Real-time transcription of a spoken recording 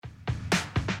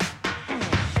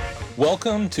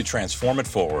Welcome to Transform It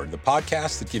Forward, the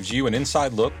podcast that gives you an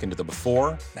inside look into the before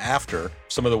and after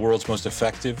some of the world's most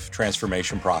effective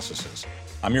transformation processes.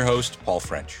 I'm your host, Paul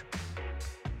French.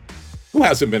 Who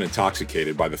hasn't been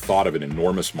intoxicated by the thought of an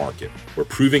enormous market where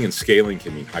proving and scaling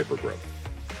can mean hypergrowth?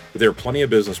 But there are plenty of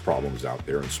business problems out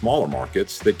there in smaller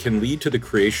markets that can lead to the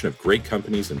creation of great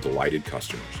companies and delighted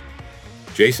customers.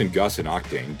 Jason Guss and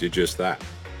Octane did just that.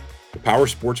 The power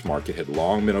sports market had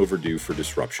long been overdue for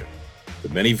disruption,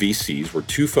 but many VCs were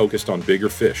too focused on bigger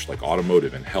fish like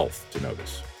automotive and health to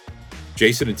notice.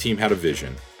 Jason and team had a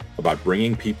vision about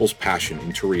bringing people's passion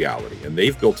into reality, and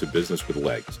they've built a business with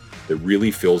legs that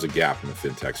really fills a gap in the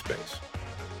fintech space.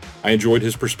 I enjoyed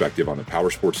his perspective on the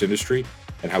power sports industry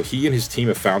and how he and his team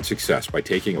have found success by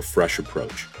taking a fresh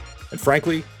approach, and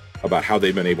frankly, about how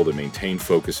they've been able to maintain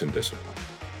focus and discipline.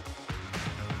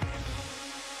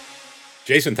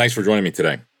 Jason, thanks for joining me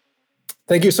today.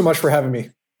 Thank you so much for having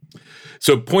me.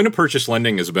 So point-of-purchase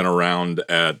lending has been around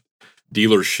at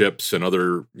dealerships and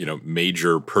other,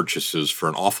 major purchases for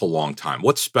an awful long time.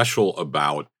 What's special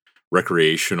about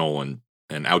recreational and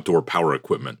outdoor power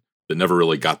equipment that never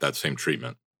really got that same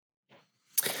treatment?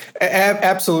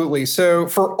 Absolutely. So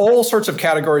for all sorts of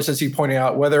categories, as you pointed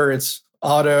out, whether it's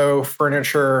auto,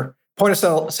 furniture,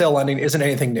 point-of-sale lending isn't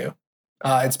anything new.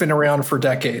 It's been around for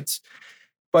decades.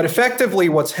 But effectively,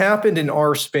 what's happened in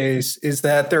our space is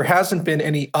that there hasn't been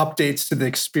any updates to the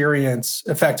experience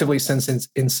effectively since its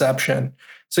inception.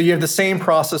 So you have the same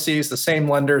processes, the same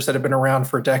lenders that have been around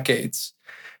for decades.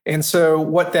 And so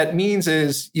what that means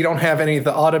is you don't have any of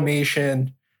the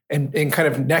automation and kind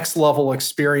of next level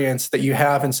experience that you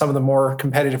have in some of the more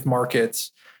competitive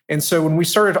markets. And so when we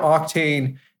started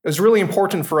Octane, it was really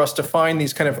important for us to find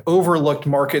these kind of overlooked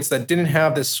markets that didn't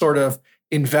have this sort of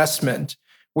investment,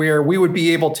 where we would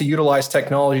be able to utilize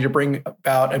technology to bring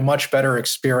about a much better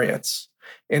experience.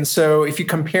 And so if you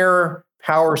compare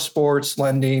power sports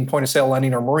lending, point-of-sale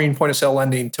lending, or marine point-of-sale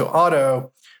lending to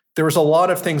auto, there was a lot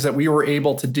of things that we were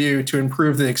able to do to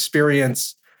improve the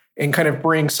experience and kind of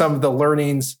bring some of the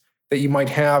learnings that you might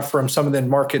have from some of the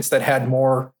markets that had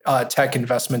more tech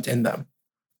investment in them.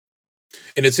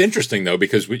 And it's interesting, though,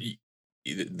 because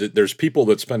there's people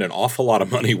that spend an awful lot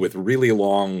of money with really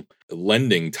long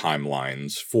lending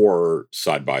timelines for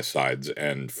side-by-sides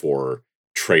and for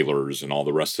trailers and all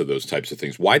the rest of those types of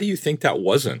things. Why do you think that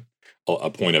wasn't a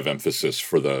point of emphasis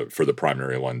for the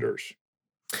primary lenders?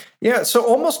 Yeah, so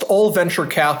almost all venture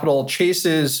capital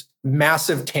chases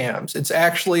massive TAMs. It's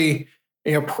actually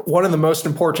one of the most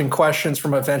important questions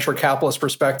from a venture capitalist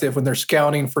perspective when they're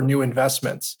scouting for new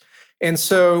investments. And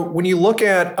so when you look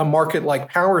at a market like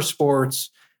power sports,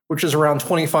 which is around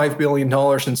 $25 billion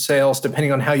in sales,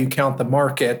 depending on how you count the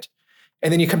market,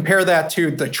 and then you compare that to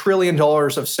the $1 trillion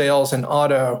of sales in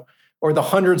auto, or the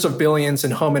hundreds of billions in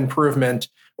home improvement,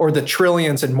 or the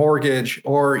trillions in mortgage,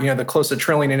 or the close to $1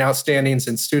 trillion in outstandings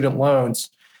in student loans,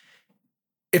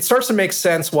 it starts to make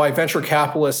sense why venture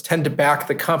capitalists tend to back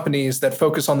the companies that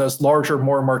focus on those larger,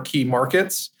 more marquee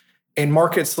markets. And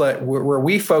markets that where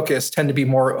we focus tend to be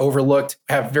more overlooked,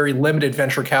 have very limited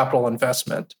venture capital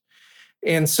investment.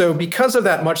 And so because of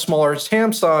that much smaller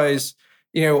TAM size,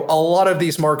 a lot of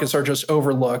these markets are just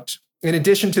overlooked. In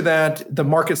addition to that, the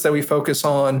markets that we focus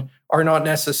on are not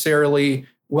necessarily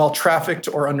well trafficked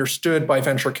or understood by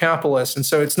venture capitalists. And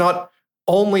so it's not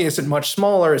only is it much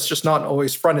smaller, it's just not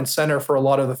always front and center for a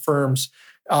lot of the firms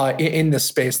in this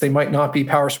space. They might not be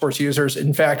power sports users.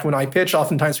 In fact, when I pitch,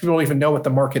 oftentimes people don't even know what the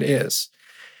market is.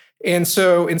 And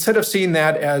so instead of seeing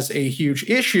that as a huge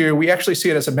issue, we actually see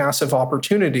it as a massive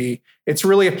opportunity. It's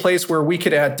really a place where we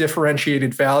could add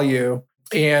differentiated value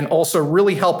and also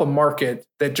really help a market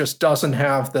that just doesn't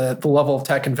have the level of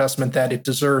tech investment that it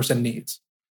deserves and needs.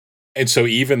 And so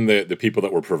even the people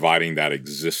that were providing that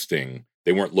existing,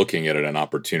 they weren't looking at it an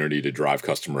opportunity to drive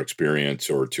customer experience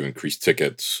or to increase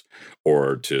tickets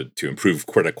or to improve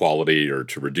credit quality or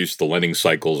to reduce the lending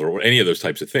cycles or any of those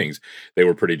types of things. They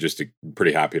were pretty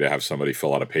happy to have somebody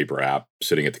fill out a paper app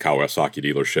sitting at the Kawasaki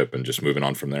dealership and just moving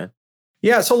on from there.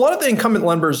 Yeah, so a lot of the incumbent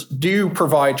lenders do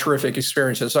provide terrific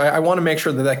experiences. So I want to make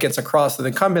sure that gets across that the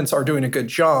incumbents are doing a good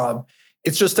job.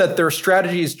 It's just that their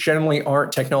strategies generally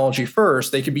aren't technology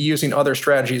first. They could be using other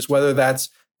strategies, whether that's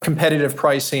competitive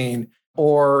pricing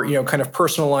or kind of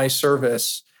personalized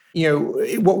service.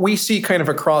 What we see kind of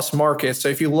across markets. So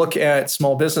if you look at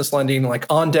small business lending, like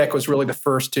OnDeck was really the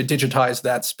first to digitize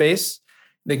that space.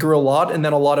 They grew a lot, and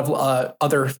then a lot of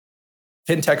other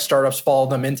fintech startups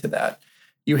followed them into that.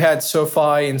 You had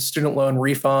SoFi and student loan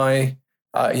refi,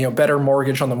 Better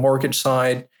Mortgage on the mortgage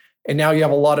side. And now you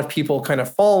have a lot of people kind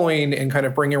of following and kind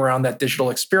of bringing around that digital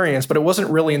experience. But it wasn't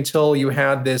really until you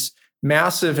had this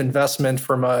massive investment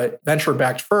from a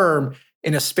venture-backed firm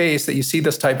in a space that you see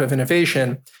this type of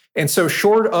innovation. And so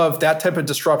short of that type of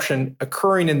disruption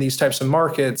occurring in these types of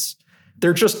markets,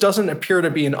 there just doesn't appear to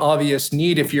be an obvious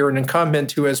need if you're an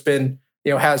incumbent who has been,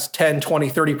 has 10, 20,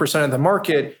 30% of the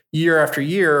market year after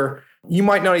year. You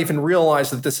might not even realize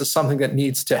that this is something that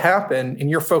needs to happen, and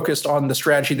you're focused on the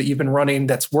strategy that you've been running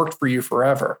that's worked for you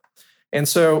forever. And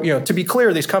so, to be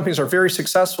clear, these companies are very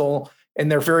successful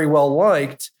and they're very well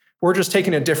liked. We're just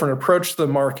taking a different approach to the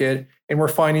market, and we're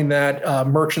finding that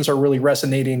merchants are really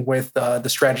resonating with the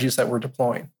strategies that we're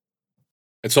deploying.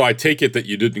 And so I take it that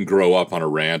you didn't grow up on a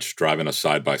ranch driving a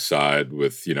side-by-side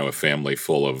with, a family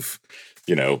full of,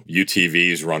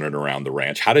 UTVs running around the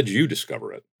ranch. How did you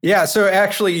discover it? Yeah, so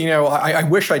actually, I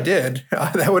wish I did.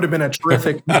 That would have been a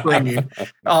terrific upbringing.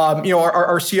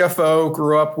 Our CFO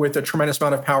grew up with a tremendous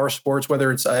amount of power sports,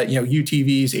 whether it's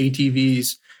UTVs,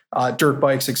 ATVs, dirt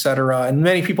bikes, et cetera, and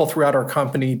many people throughout our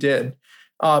company did.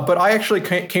 But I actually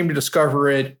came to discover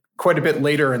it quite a bit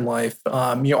later in life.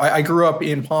 I grew up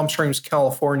in Palm Springs,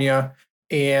 California,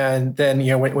 and then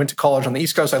went to college on the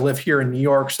East Coast. I live here in New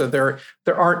York, so there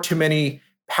aren't too many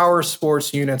power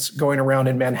sports units going around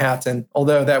in Manhattan,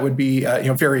 although that would be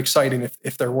very exciting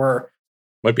if there were.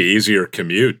 Might be easier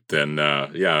commute than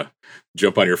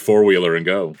jump on your four-wheeler and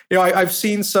go. I've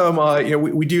seen some.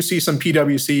 We do see some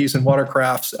PWCs and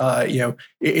watercrafts,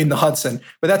 in the Hudson,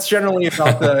 but that's generally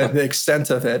about the extent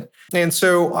of it. And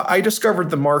so I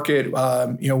discovered the market.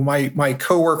 My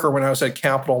coworker when I was at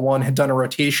Capital One had done a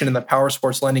rotation in the power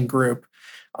sports lending group,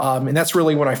 and that's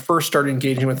really when I first started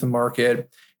engaging with the market.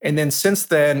 And then since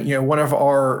then, one of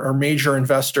our major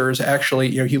investors actually,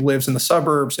 he lives in the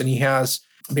suburbs and he has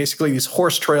basically these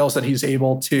horse trails that he's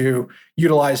able to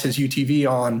utilize his UTV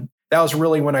on. That was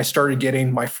really when I started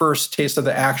getting my first taste of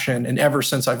the action. And ever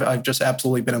since, I've just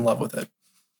absolutely been in love with it.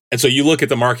 And so you look at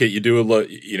the market, you do a look,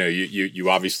 you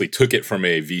obviously took it from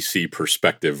a VC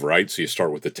perspective, right? So you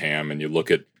start with the TAM and you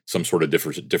look at some sort of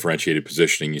differentiated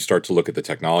positioning. You start to look at the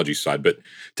technology side, but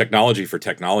technology for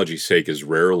technology's sake is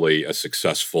rarely a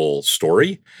successful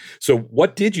story. So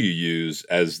what did you use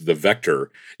as the vector?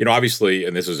 Obviously,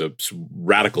 and this is a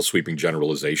radical sweeping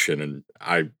generalization, and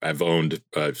I've owned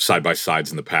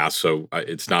side-by-sides in the past, so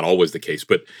it's not always the case,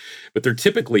 but they're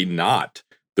typically not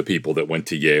the people that went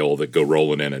to Yale that go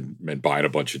rolling in and buying a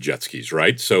bunch of jet skis,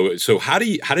 right? So how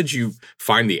did you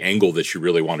find the angle that you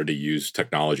really wanted to use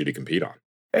technology to compete on?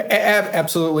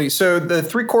 Absolutely. So the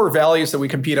three core values that we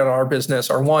compete on our business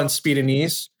are one, speed and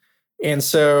ease. And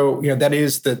so, that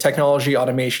is the technology,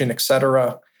 automation, et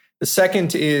cetera. The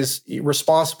second is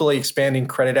responsibly expanding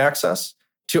credit access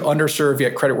to underserved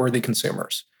yet creditworthy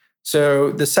consumers.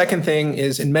 So the second thing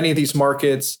is in many of these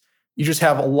markets, you just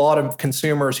have a lot of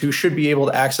consumers who should be able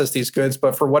to access these goods,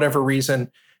 but for whatever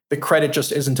reason, the credit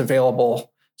just isn't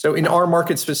available. So in our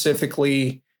market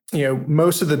specifically,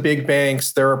 most of the big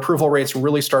banks, their approval rates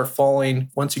really start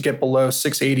falling once you get below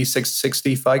 680,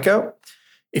 660 FICO.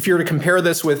 If you were to compare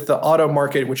this with the auto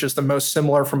market, which is the most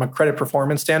similar from a credit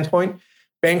performance standpoint,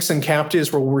 banks and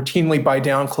captives will routinely buy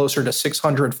down closer to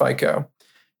 600 FICO.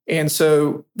 And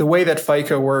so the way that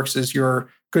FICO works is your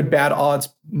good, bad odds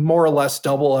more or less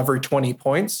double every 20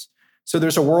 points. So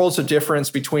there's a worlds of difference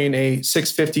between a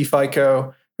 650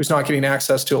 FICO who's not getting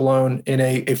access to a loan and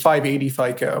a 580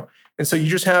 FICO. And so you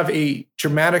just have a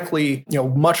dramatically,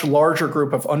 much larger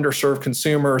group of underserved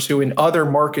consumers who in other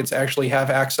markets actually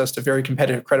have access to very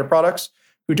competitive credit products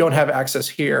who don't have access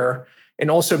here.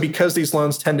 And also because these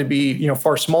loans tend to be,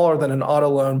 far smaller than an auto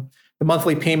loan, the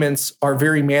monthly payments are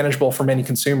very manageable for many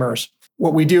consumers.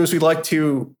 What we do is we like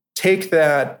to take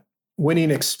that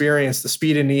winning experience, the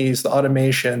speed and ease, the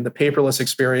automation, the paperless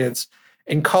experience,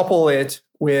 and couple it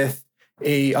with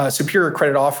a superior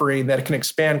credit offering that can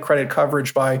expand credit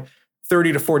coverage by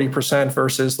 30 to 40%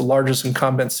 versus the largest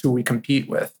incumbents who we compete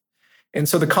with. And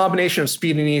so the combination of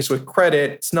speed and ease with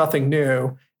credit, it's nothing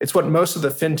new. It's what most of the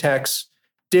fintechs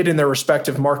did in their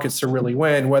respective markets to really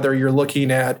win, whether you're looking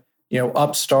at,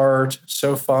 Upstart,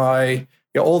 SoFi,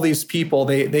 all these people,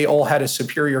 they all had a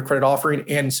superior credit offering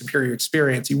and superior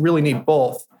experience. You really need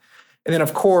both. And then,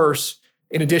 of course,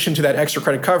 in addition to that extra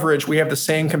credit coverage, we have the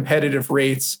same competitive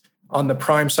rates on the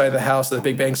prime side of the house that the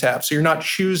big banks have. So you're not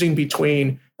choosing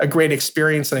between a great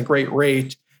experience and a great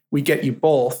rate. We get you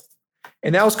both.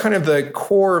 And that was kind of the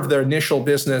core of the initial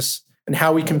business and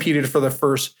how we competed for the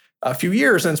first few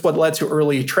years. And it's what led to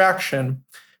early traction.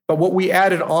 But what we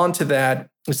added on to that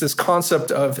is this concept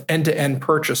of end-to-end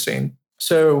purchasing.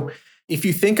 So if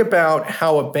you think about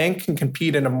how a bank can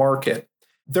compete in a market,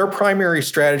 their primary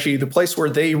strategy, the place where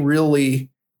they really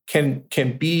can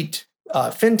beat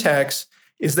fintechs,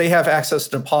 is they have access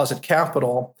to deposit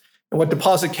capital. And what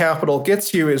deposit capital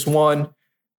gets you is one,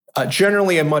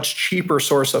 generally a much cheaper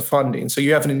source of funding. So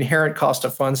you have an inherent cost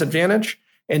of funds advantage,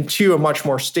 and two, a much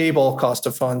more stable cost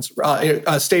of funds,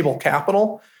 a stable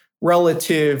capital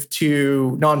relative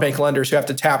to non-bank lenders who have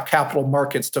to tap capital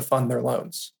markets to fund their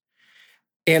loans.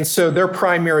 And so their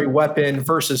primary weapon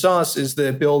versus us is the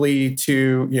ability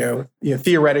to,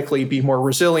 theoretically be more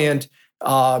resilient,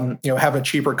 have a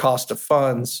cheaper cost of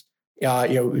funds,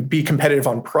 be competitive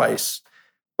on price.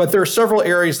 But there are several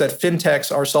areas that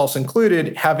fintechs, ourselves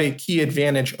included, have a key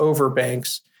advantage over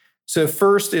banks. So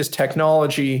first is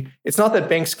technology. It's not that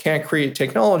banks can't create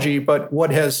technology, but what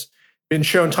has been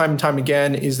shown time and time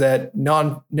again is that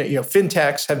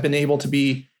fintechs have been able to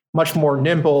be much more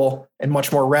nimble and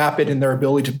much more rapid in their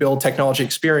ability to build technology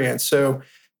experience. So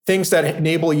things that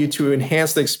enable you to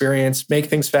enhance the experience, make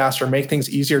things faster, make things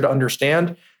easier to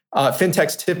understand.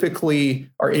 Fintechs typically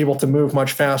are able to move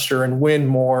much faster and win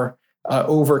more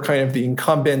over kind of the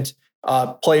incumbent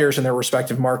players in their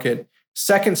respective market.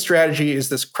 Second strategy is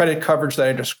this credit coverage that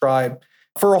I described.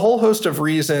 For a whole host of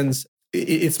reasons,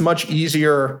 it's much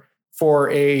easier for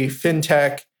a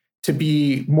fintech to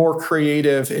be more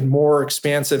creative and more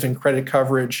expansive in credit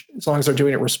coverage, as long as they're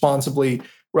doing it responsibly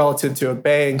relative to a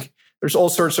bank. There's all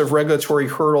sorts of regulatory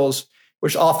hurdles,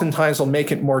 which oftentimes will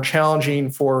make it more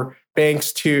challenging for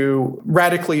banks to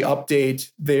radically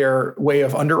update their way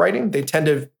of underwriting. They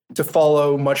tend to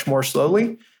follow much more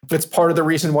slowly. It's part of the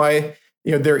reason why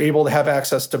they're able to have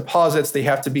access to deposits. They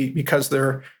have to be, because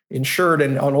they're insured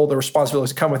and on all the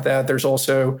responsibilities that come with that. There's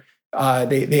also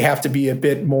they have to be a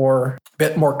bit more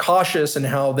cautious in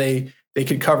how they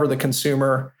could cover the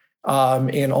consumer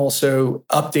and also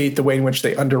update the way in which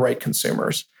they underwrite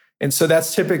consumers. And so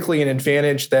that's typically an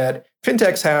advantage that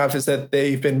fintechs have, is that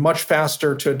they've been much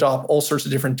faster to adopt all sorts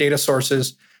of different data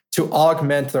sources to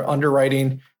augment their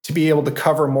underwriting to be able to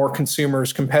cover more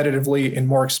consumers competitively and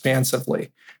more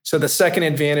expansively. So the second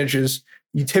advantage is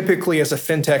you typically, as a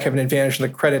fintech, have an advantage on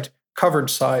the credit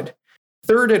coverage side.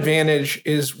 Third advantage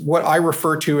is what I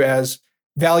refer to as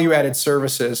value-added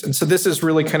services. And so this is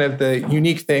really kind of the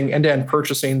unique thing, end-to-end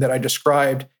purchasing, that I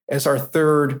described as our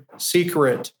third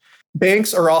secret.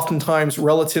 Banks are oftentimes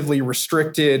relatively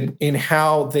restricted in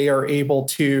how they are able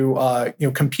to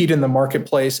compete in the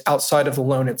marketplace outside of the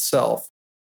loan itself.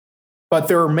 But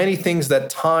there are many things that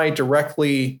tie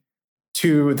directly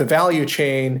to the value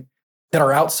chain that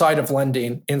are outside of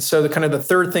lending. And so the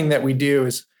third thing that we do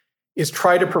is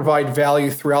try to provide value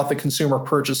throughout the consumer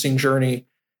purchasing journey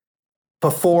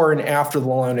before and after the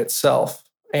loan itself.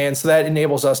 And so that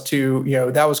enables us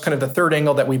to, that was kind of the third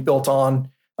angle that we built on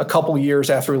a couple of years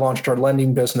after we launched our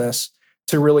lending business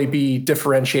to really be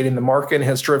differentiating the market, and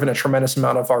has driven a tremendous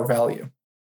amount of our value.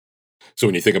 So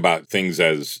when you think about things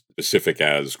as specific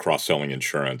as cross-selling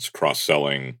insurance,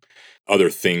 cross-selling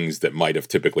other things that might have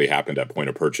typically happened at point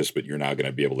of purchase, but you're now going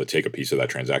to be able to take a piece of that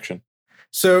transaction?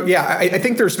 So yeah, I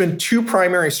think there's been two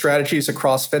primary strategies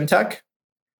across fintech.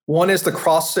 One is the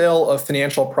cross-sale of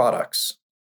financial products.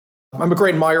 I'm a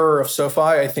great admirer of SoFi.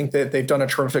 I think that they've done a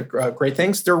terrific, great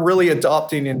things. They're really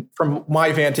adopting, and from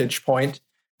my vantage point,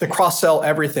 the cross-sell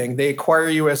everything. They acquire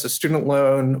you as a student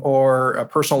loan or a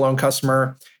personal loan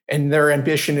customer, and their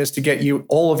ambition is to get you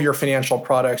all of your financial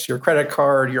products, your credit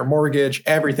card, your mortgage,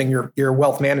 everything, your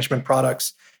wealth management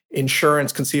products,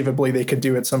 insurance, conceivably they could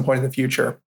do at some point in the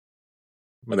future.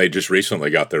 Well, they just recently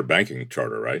got their banking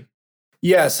charter, right?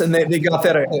 Yes, and they got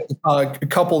that a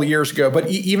couple of years ago. But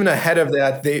even ahead of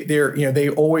that, they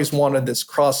always wanted this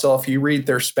cross-sell. If you read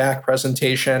their SPAC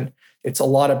presentation, it's a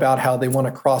lot about how they want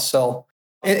to cross-sell.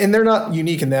 And they're not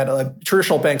unique in that.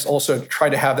 Traditional banks also try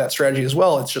to have that strategy as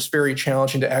well. It's just very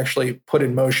challenging to actually put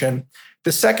in motion.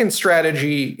 The second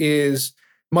strategy is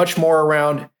much more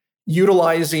around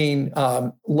utilizing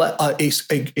a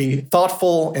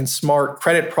thoughtful and smart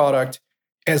credit product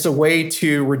as a way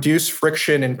to reduce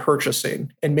friction in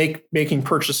purchasing and making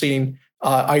purchasing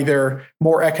either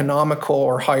more economical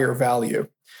or higher value.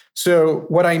 So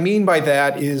what I mean by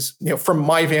that is, from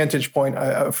my vantage point,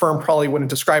 a firm probably wouldn't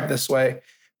describe it this way,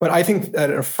 but I think that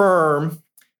a firm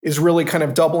is really kind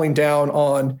of doubling down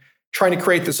on trying to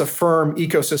create this Affirm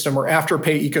ecosystem or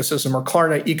Afterpay ecosystem or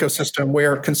Klarna ecosystem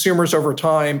where consumers over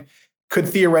time could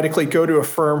theoretically go to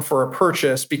Affirm for a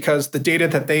purchase because the data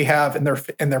that they have in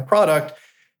their product,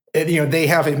 they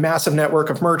have a massive network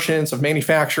of merchants, of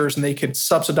manufacturers, and they could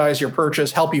subsidize your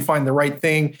purchase, help you find the right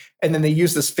thing. And then they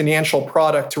use this financial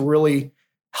product to really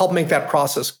help make that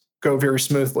process go very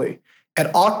smoothly.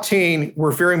 At Octane,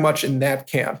 we're very much in that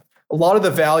camp. A lot of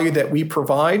the value that we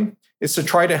provide is to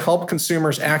try to help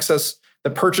consumers access the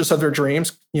purchase of their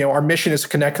dreams. Our mission is to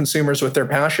connect consumers with their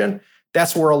passion.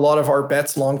 That's where a lot of our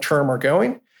bets long-term are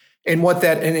going. And what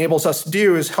that enables us to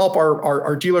do is help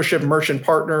our dealership merchant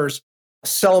partners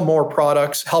sell more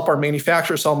products, help our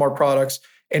manufacturers sell more products,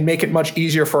 and make it much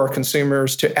easier for our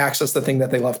consumers to access the thing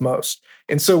that they love most.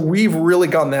 And so we've really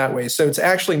gone that way. So it's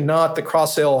actually not the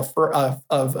cross sale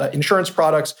of insurance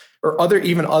products or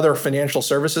even other financial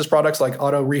services products like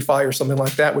auto refi or something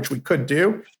like that, which we could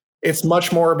do. It's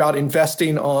much more about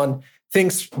investing on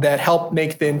things that help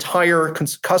make the entire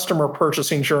customer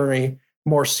purchasing journey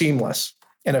more seamless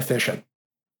and efficient.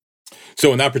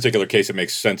 So in that particular case, it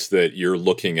makes sense that you're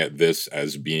looking at this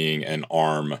as being an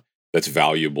arm that's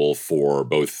valuable for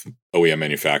both OEM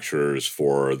manufacturers,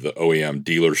 for the OEM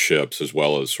dealerships, as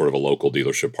well as sort of a local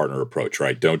dealership partner approach,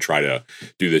 right? Don't try to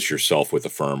do this yourself with a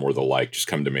firm or the like. Just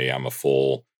come to me. I'm a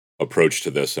full approach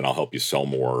to this, and I'll help you sell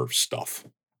more stuff.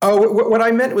 Oh, what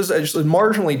I meant was actually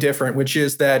marginally different, which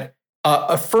is that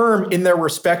a firm in their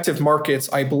respective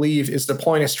markets, I believe, is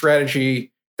deploying a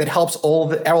strategy that helps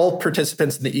all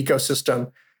participants in the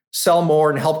ecosystem sell more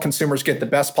and help consumers get the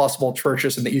best possible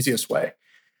purchase in the easiest way.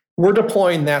 We're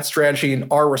deploying that strategy in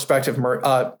our respective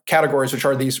categories, which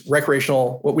are these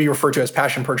recreational, what we refer to as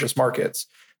passion purchase markets.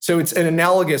 So it's an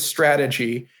analogous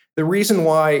strategy. The reason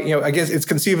why, I guess it's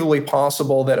conceivably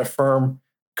possible that a firm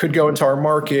could go into our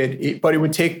market, but it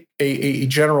would take a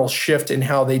general shift in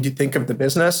how they think of the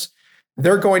business.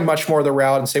 They're going much more the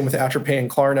route, and same with Afterpay and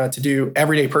Klarna, to do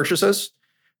everyday purchases,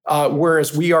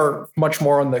 whereas we are much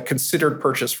more on the considered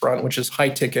purchase front, which is high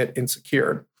ticket and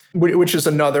secured, which is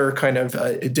another kind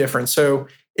of difference. So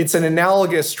it's an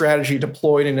analogous strategy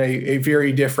deployed in a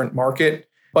very different market,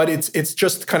 but it's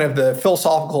just kind of the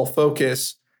philosophical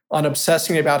focus on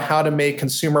obsessing about how to make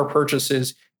consumer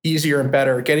purchases easier and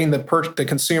better, getting the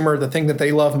consumer the thing that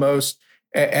they love most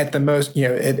at the most,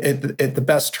 at the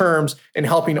best terms, and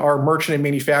helping our merchant and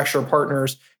manufacturer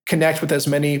partners connect with as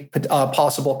many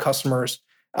possible customers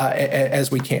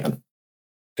as we can.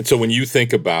 And so when you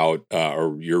think about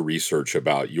or your research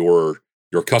about your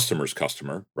customer's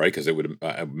customer, right? Because it would,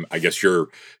 I guess your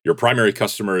primary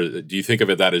customer, do you think of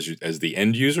it that as the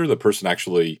end user, the person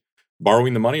actually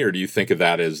borrowing the money, or do you think of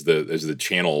that as the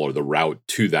channel or the route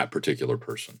to that particular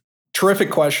person?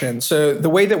 Terrific question. So the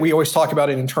way that we always talk about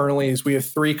it internally is we have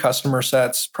 3 customer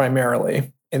sets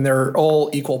primarily, and they're all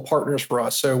equal partners for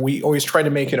us. So we always try to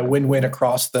make it a win-win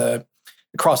across the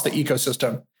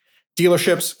ecosystem: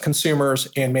 dealerships, consumers,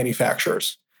 and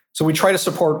manufacturers. So we try to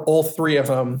support all 3 of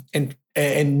them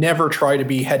and never try to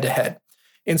be head-to-head.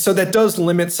 And so that does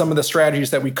limit some of the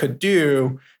strategies that we could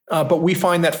do. But we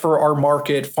find that for our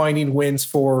market, finding wins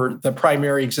for the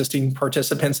primary existing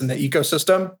participants in the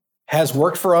ecosystem has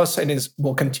worked for us and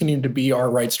will continue to be our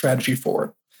right strategy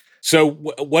forward. So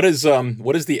what is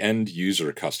the end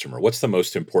user customer? What's the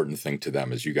most important thing to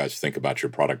them as you guys think about your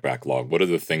product backlog? What are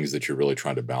the things that you're really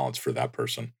trying to balance for that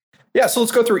person? Yeah, so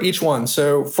let's go through each one.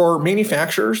 So for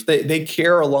manufacturers, they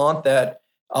care a lot that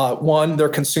one, their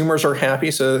consumers are happy,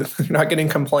 so they're not getting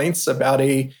complaints about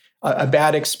a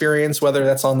bad experience, whether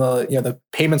that's on the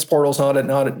payments portal's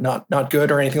not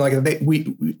good or anything like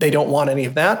that. They don't want any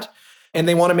of that, and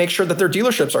they want to make sure that their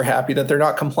dealerships are happy, that they're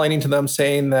not complaining to them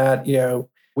saying that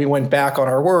we went back on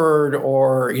our word,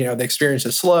 or the experience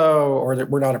is slow, or that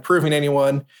we're not approving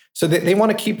anyone. So they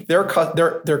want to keep their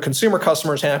consumer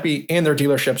customers happy and their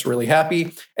dealerships really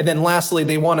happy. And then lastly,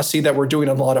 they want to see that we're doing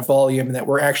a lot of volume and that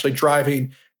we're actually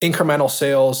driving incremental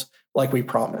sales like we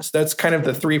promised. That's kind of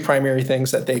the 3 primary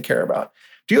things that they care about.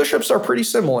 Dealerships are pretty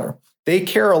similar. They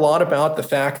care a lot about the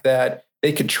fact that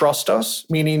they could trust us,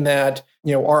 meaning that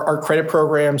our credit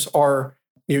programs are,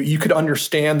 you could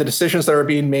understand the decisions that are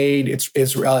being made. It's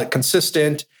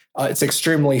consistent. It's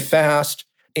extremely fast,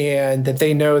 and that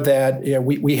they know that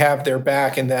we have their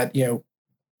back, and that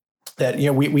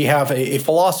we have a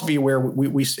philosophy where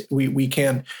we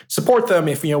can support them.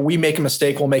 If we make a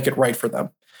mistake, we'll make it right for them.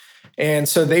 And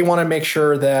so they want to make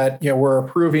sure that we're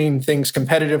approving things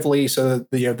competitively, so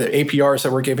that the APRs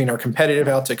that we're giving are competitive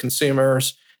out to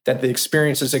consumers, that the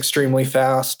experience is extremely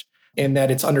fast, and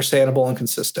that it's understandable and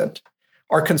consistent.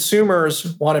 Our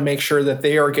consumers want to make sure that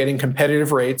they are getting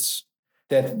competitive rates,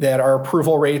 that our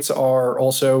approval rates are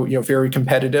also very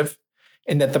competitive,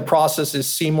 and that the process is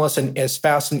seamless and as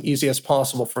fast and easy as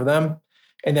possible for them,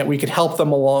 and that we could help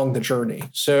them along the journey.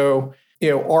 So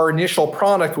our initial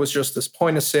product was just this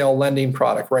point of sale lending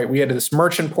product, right? We had this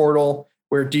merchant portal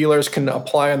where dealers can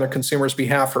apply on their consumers'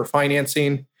 behalf for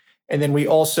financing. And then we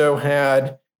also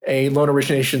had a loan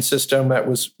origination system that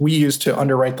we used to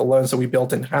underwrite the loans that we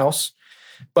built in-house.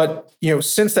 But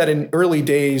since that, in early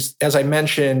days, as I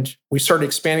mentioned, we started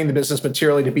expanding the business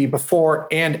materially to be before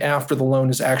and after the loan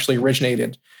is actually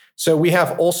originated. So we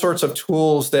have all sorts of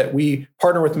tools that we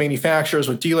partner with manufacturers,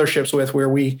 with dealerships with, where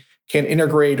we can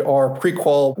integrate our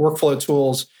pre-qual workflow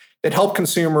tools that help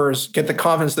consumers get the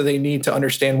confidence that they need to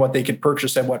understand what they could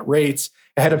purchase at what rates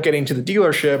ahead of getting to the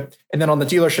dealership. And then on the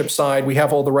dealership side, we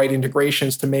have all the right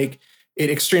integrations to make it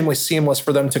extremely seamless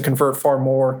for them to convert far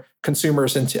more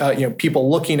consumers into people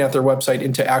looking at their website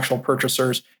into actual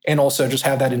purchasers, and also just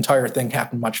have that entire thing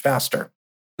happen much faster.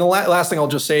 The last thing I'll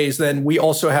just say is then we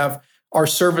also have our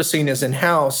servicing is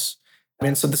in-house.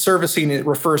 And so the servicing, it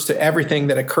refers to everything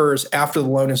that occurs after the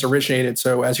loan is originated.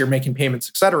 So as you're making payments,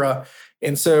 et cetera.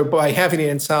 And so by having it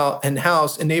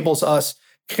in-house enables us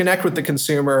to connect with the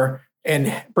consumer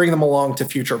and bring them along to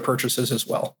future purchases as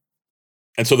well.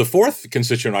 And so the fourth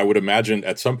constituent, I would imagine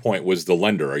at some point, was the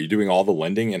lender. Are you doing all the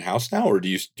lending in-house now, or do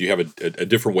you have a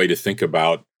different way to think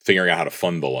about figuring out how to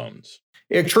fund the loans?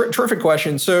 Yeah, terrific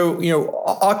question. So,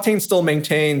 Octane still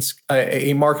maintains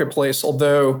a marketplace,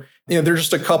 although, there's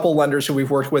just a couple lenders who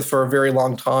we've worked with for a very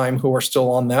long time who are still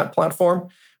on that platform.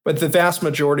 But the vast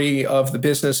majority of the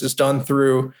business is done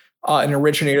through an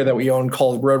originator that we own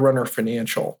called Roadrunner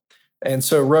Financial. And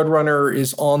so Roadrunner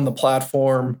is on the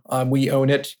platform. We own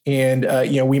it, and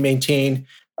we maintain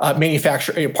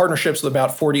manufacturer partnerships with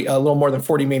about 40, a little more than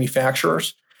 40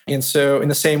 manufacturers. And so, in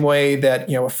the same way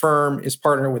that a firm is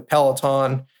partnered with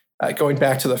Peloton, going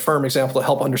back to the firm example to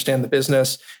help understand the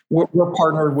business, we're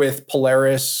partnered with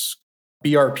Polaris,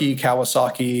 BRP,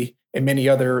 Kawasaki, and many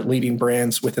other leading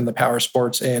brands within the power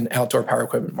sports and outdoor power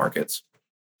equipment markets.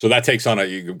 So that takes on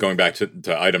going back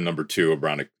to item number 2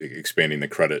 around expanding the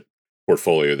credit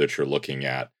portfolio that you're looking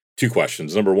at. 2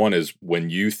 questions. Number 1 is, when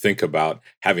you think about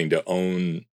having to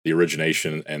own the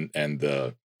origination and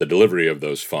the delivery of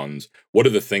those funds, what are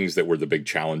the things that were the big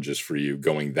challenges for you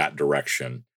going that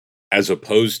direction, as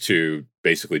opposed to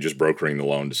basically just brokering the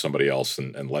loan to somebody else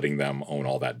and letting them own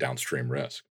all that downstream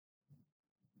risk?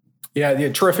 Yeah,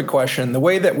 terrific question. The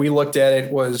way that we looked at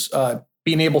it was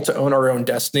being able to own our own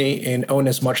destiny and own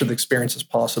as much of the experience as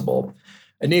possible.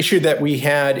 An issue that we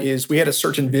had is we had a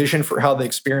certain vision for how the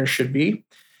experience should be.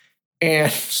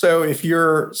 And so if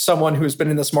you're someone who's been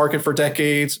in this market for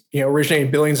decades,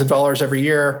 originating billions of dollars every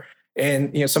year,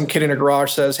 and some kid in a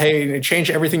garage says, "Hey,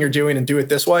 change everything you're doing and do it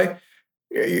this way,"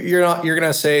 you're going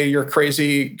to say you're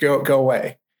crazy, go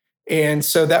away. And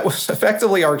so that was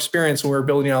effectively our experience when we were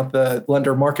building out the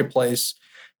lender marketplace.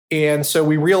 And so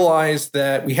we realized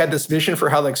that we had this vision for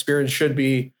how the experience should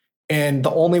be. And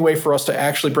the only way for us to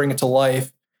actually bring it to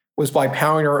life was by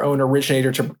powering our own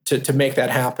originator to make that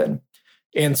happen.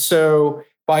 And so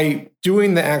by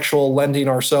doing the actual lending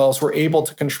ourselves, we're able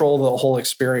to control the whole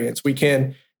experience. We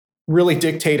can really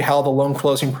dictate how the loan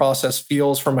closing process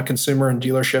feels from a consumer and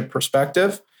dealership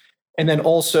perspective. And then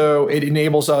also it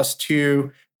enables us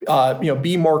to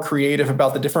be more creative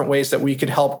about the different ways that we could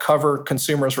help cover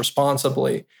consumers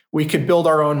responsibly. We could build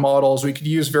our own models. We could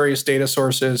use various data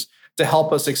sources to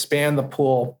help us expand the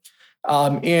pool.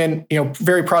 And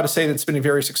very proud to say that it's been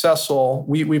very successful.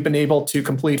 We've been able to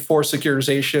complete 4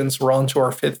 securitizations. We're on to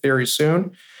our 5th very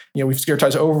soon. We've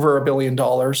securitized over $1 billion.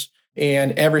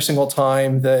 And every single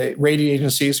time the rating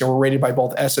agencies, we're rated by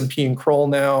both S&P and Kroll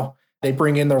now, they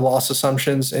bring in their loss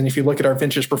assumptions. And if you look at our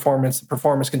vintage performance, the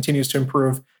performance continues to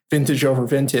improve vintage over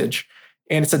vintage.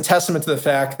 And it's a testament to the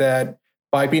fact that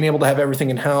by being able to have everything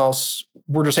in-house,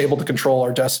 we're just able to control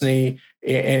our destiny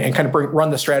and kind of run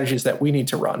the strategies that we need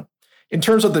to run. In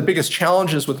terms of the biggest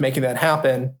challenges with making that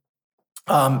happen,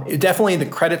 definitely the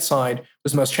credit side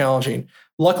was most challenging.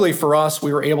 Luckily for us,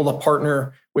 we were able to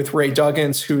partner with Ray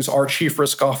Duggins, who's our chief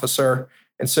risk officer.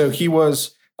 And so he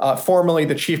was formerly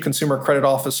the chief consumer credit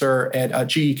officer at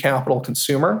GE Capital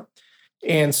Consumer.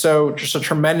 And so just a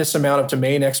tremendous amount of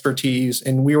domain expertise.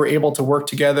 And we were able to work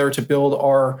together to build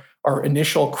our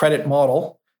initial credit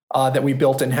model that we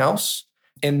built in-house.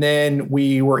 And then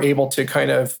we were able to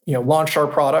kind of launch our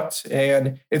product.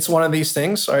 And it's one of these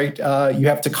things, right? You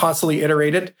have to constantly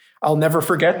iterate it. I'll never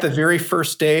forget the very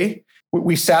first day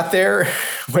we sat there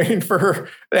waiting for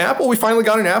an app. Well, we finally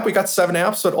got an app. We got 7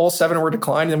 apps, but all 7 were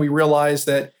declined. And we realized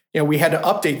that we had to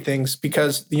update things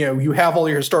because you have all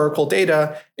your historical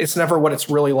data. It's never what it's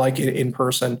really like in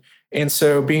person. And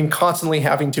so being constantly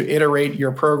having to iterate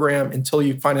your program until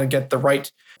you finally get the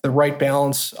right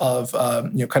balance of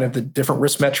kind of the different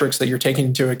risk metrics that you're taking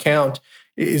into account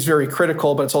is very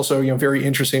critical. But it's also very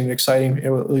interesting and exciting.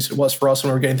 At least it was for us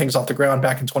when we were getting things off the ground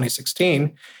back in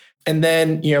 2016. And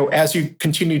then as you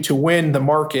continue to win the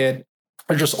market,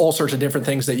 there's just all sorts of different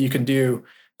things that you can do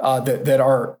that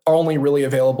are only really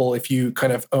available if you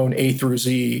kind of own A through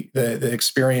Z, the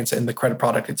experience and the credit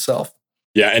product itself.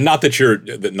 Yeah, and not that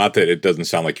it doesn't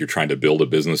sound like you're trying to build a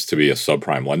business to be a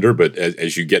subprime lender, but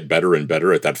as you get better and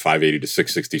better at that 580 to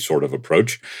 660 sort of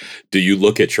approach, do you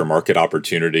look at your market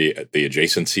opportunity, at the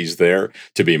adjacencies there,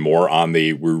 to be more on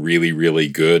the we're really, really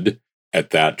good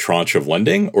at that tranche of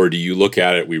lending? Or do you look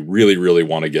at it, we really, really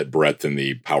want to get breadth in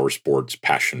the power sports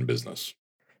passion business?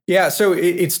 Yeah, so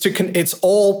it's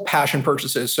all passion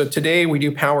purchases. So today we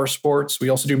do power sports. We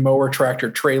also do mower, tractor,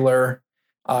 trailer.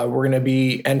 We're going to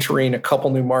be entering a couple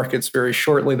new markets very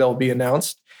shortly that will be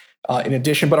announced in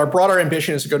addition. But our broader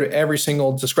ambition is to go to every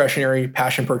single discretionary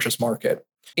passion purchase market.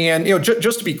 And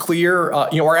just to be clear,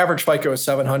 our average FICO is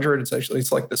 700.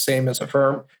 It's like the same as a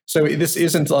firm. So this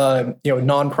isn't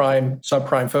non-prime,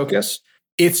 subprime focus.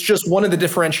 It's just one of the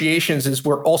differentiations is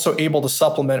we're also able to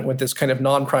supplement with this kind of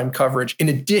non-prime coverage in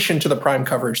addition to the prime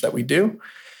coverage that we do.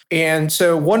 And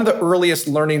so one of the earliest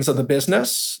learnings of the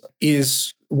business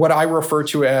is what I refer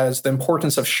to as the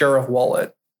importance of share of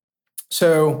wallet.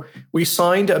 So we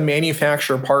signed a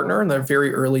manufacturer partner in the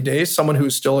very early days, someone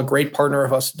who's still a great partner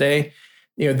of us today.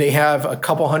 They have a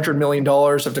couple $100 million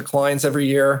of declines every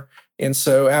year. And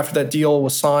so after that deal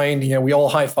was signed, we all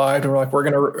high-fived and we're like, we're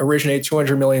going to originate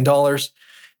 $200 million.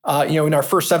 In our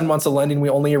first 7 months of lending, we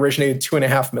only originated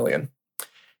 $2.5 million.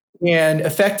 And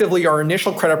effectively, our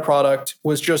initial credit product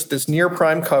was just this near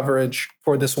prime coverage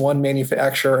for this one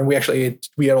manufacturer. And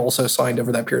we had also signed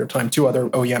over that period of time 2 other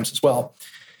OEMs as well.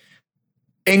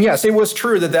 And yes, it was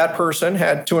true that person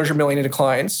had $200 million in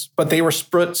declines, but they were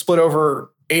split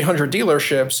over 800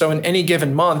 dealerships. So in any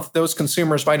given month, those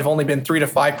consumers might have only been 3 to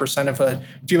 5% of a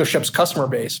dealership's customer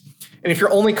base. And if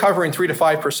you're only covering 3 to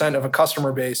 5% of a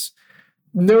customer base,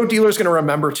 no dealer is going to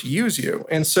remember to use you.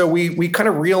 And so we kind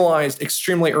of realized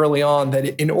extremely early on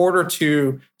that in order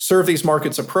to serve these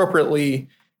markets appropriately,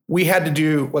 we had to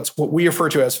do what we refer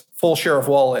to as full share of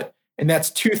wallet. And that's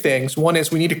 2 things. One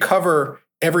is we need to cover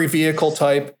every vehicle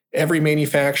type, every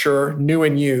manufacturer, new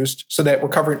and used, so that we're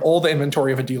covering all the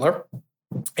inventory of a dealer.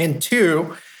 And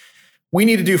 2, we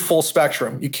need to do full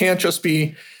spectrum. You can't just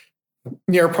be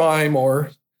near prime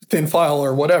or thin file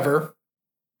or whatever.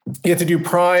 You have to do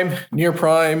prime, near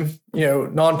prime,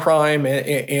 non-prime,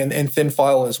 and thin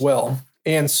file as well.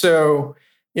 And so,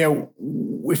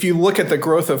 if you look at the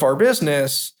growth of our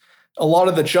business, a lot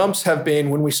of the jumps have been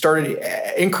when we started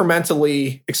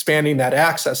incrementally expanding that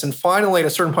access. And finally, at a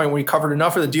certain point, when we covered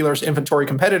enough of the dealer's inventory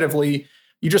competitively,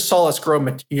 you just saw us grow,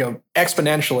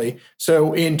 exponentially.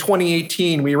 So in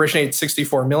 2018, we originated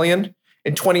 $64 million.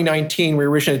 In 2019, we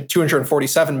originated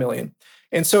 $247 million.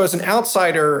 And so as an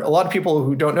outsider, a lot of people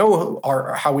who don't know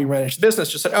how we manage the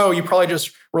business just said, oh, you probably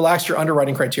just relaxed your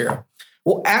underwriting criteria.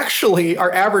 Well, actually,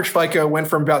 our average FICO went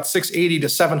from about 680 to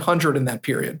 700 in that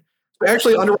period.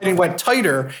 Actually, underwriting went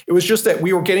tighter. It was just that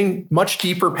we were getting much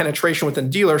deeper penetration within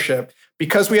dealership.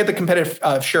 Because we had the competitive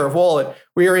share of wallet,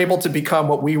 we were able to become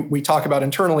what we talk about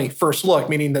internally, first look,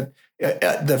 meaning that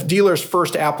the dealer's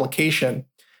first application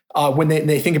when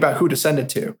they think about who to send it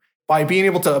to. By being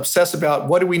able to obsess about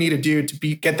what do we need to do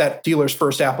to get that dealer's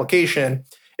first application,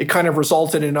 it kind of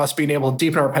resulted in us being able to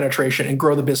deepen our penetration and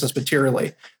grow the business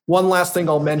materially. One last thing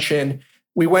I'll mention,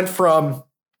 we went from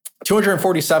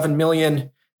 $247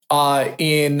 million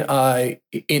in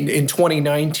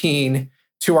 2019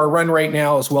 to our run rate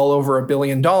now is well over $1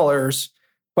 billion,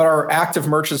 but our active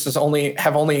merchants have only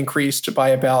increased by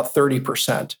about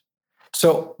 30%.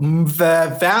 So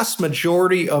the vast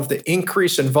majority of the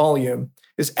increase in volume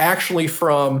is actually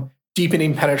from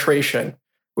deepening penetration,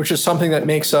 which is something that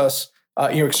makes us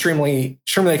extremely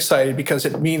excited, because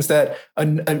it means that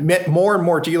more and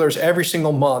more dealers every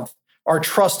single month are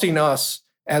trusting us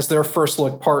as their first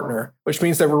look partner, which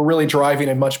means that we're really driving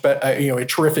a much better, a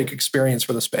terrific experience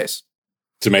for the space.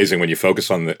 It's amazing when you focus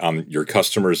on your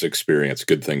customer's experience,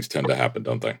 good things tend to happen,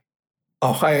 don't they?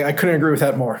 Oh, I couldn't agree with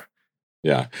that more.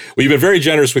 Yeah. Well, you've been very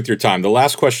generous with your time. The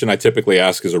last question I typically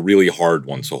ask is a really hard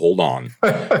one, so hold on.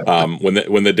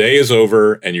 When the day is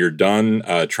over and you're done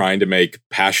trying to make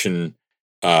passion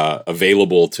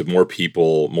available to more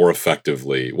people more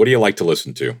effectively, what do you like to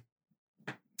listen to?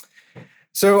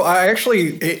 So I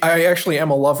actually am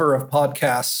a lover of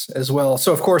podcasts as well.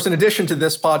 So of course, in addition to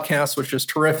this podcast, which is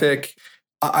terrific,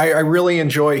 I really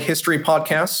enjoy history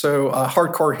podcasts. So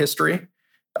Hardcore History.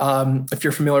 If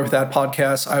you're familiar with that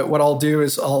podcast, what I'll do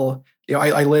is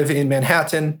I live in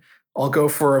Manhattan. I'll go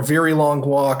for a very long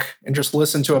walk and just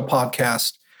listen to a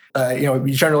podcast.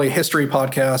 Generally a history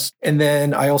podcast, and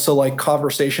then I also like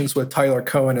Conversations with Tyler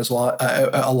Cohen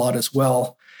a lot as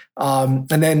well. So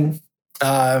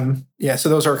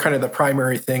those are kind of the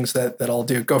primary things that I'll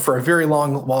do. Go for a very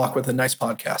long walk with a nice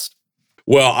podcast.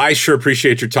 Well, I sure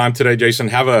appreciate your time today, Jason.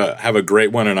 Have a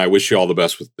great one, and I wish you all the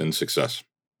best and success.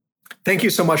 Thank you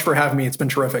so much for having me. It's been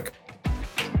terrific.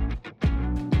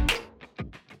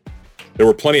 There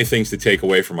were plenty of things to take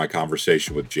away from my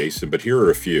conversation with Jason, but here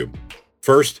are a few.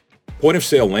 First,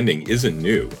 point-of-sale lending isn't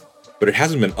new, but it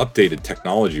hasn't been updated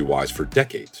technology-wise for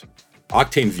decades.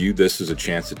 Octane viewed this as a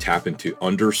chance to tap into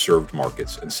underserved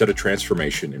markets and set a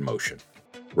transformation in motion.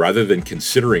 Rather than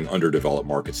considering underdeveloped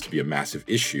markets to be a massive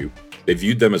issue, they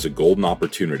viewed them as a golden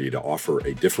opportunity to offer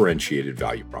a differentiated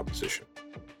value proposition.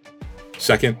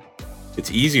 Second,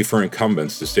 it's easy for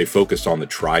incumbents to stay focused on the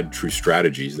tried and true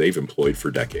strategies they've employed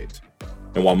for decades.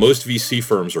 And while most VC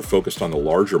firms are focused on the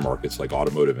larger markets like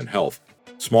automotive and health,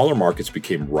 smaller markets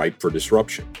became ripe for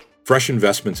disruption. Fresh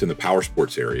investments in the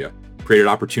powersports area created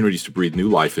opportunities to breathe new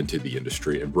life into the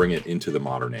industry and bring it into the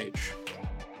modern age.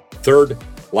 Third,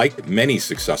 like many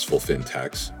successful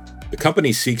fintechs, the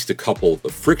company seeks to couple the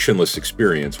frictionless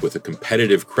experience with a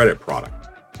competitive credit product,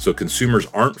 so consumers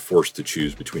aren't forced to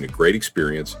choose between a great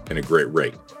experience and a great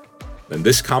rate. And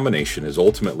this combination has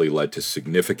ultimately led to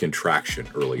significant traction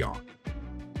early on.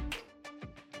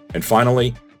 And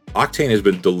finally, Octane has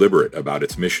been deliberate about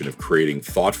its mission of creating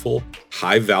thoughtful,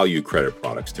 high-value credit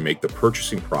products to make the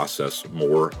purchasing process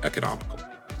more economical.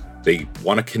 They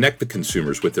want to connect the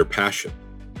consumers with their passion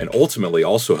and ultimately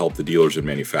also help the dealers and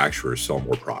manufacturers sell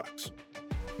more products.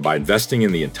 By investing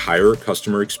in the entire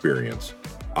customer experience,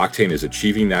 Octane is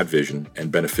achieving that vision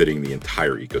and benefiting the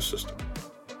entire ecosystem.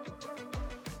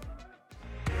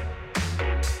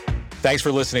 Thanks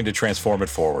for listening to Transform It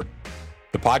Forward,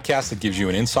 the podcast that gives you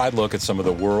an inside look at some of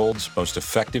the world's most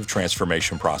effective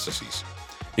transformation processes.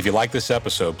 If you like this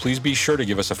episode, please be sure to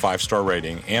give us a 5-star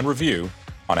rating and review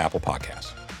on Apple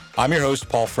Podcasts. I'm your host,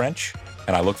 Paul French,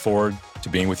 and I look forward to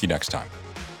being with you next time.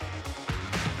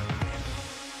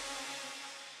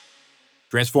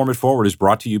 Transform It Forward is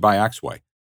brought to you by Axway,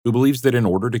 who believes that in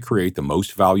order to create the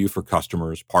most value for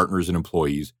customers, partners, and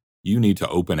employees, you need to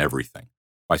open everything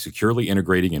by securely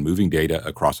integrating and moving data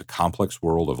across a complex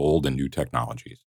world of old and new technologies.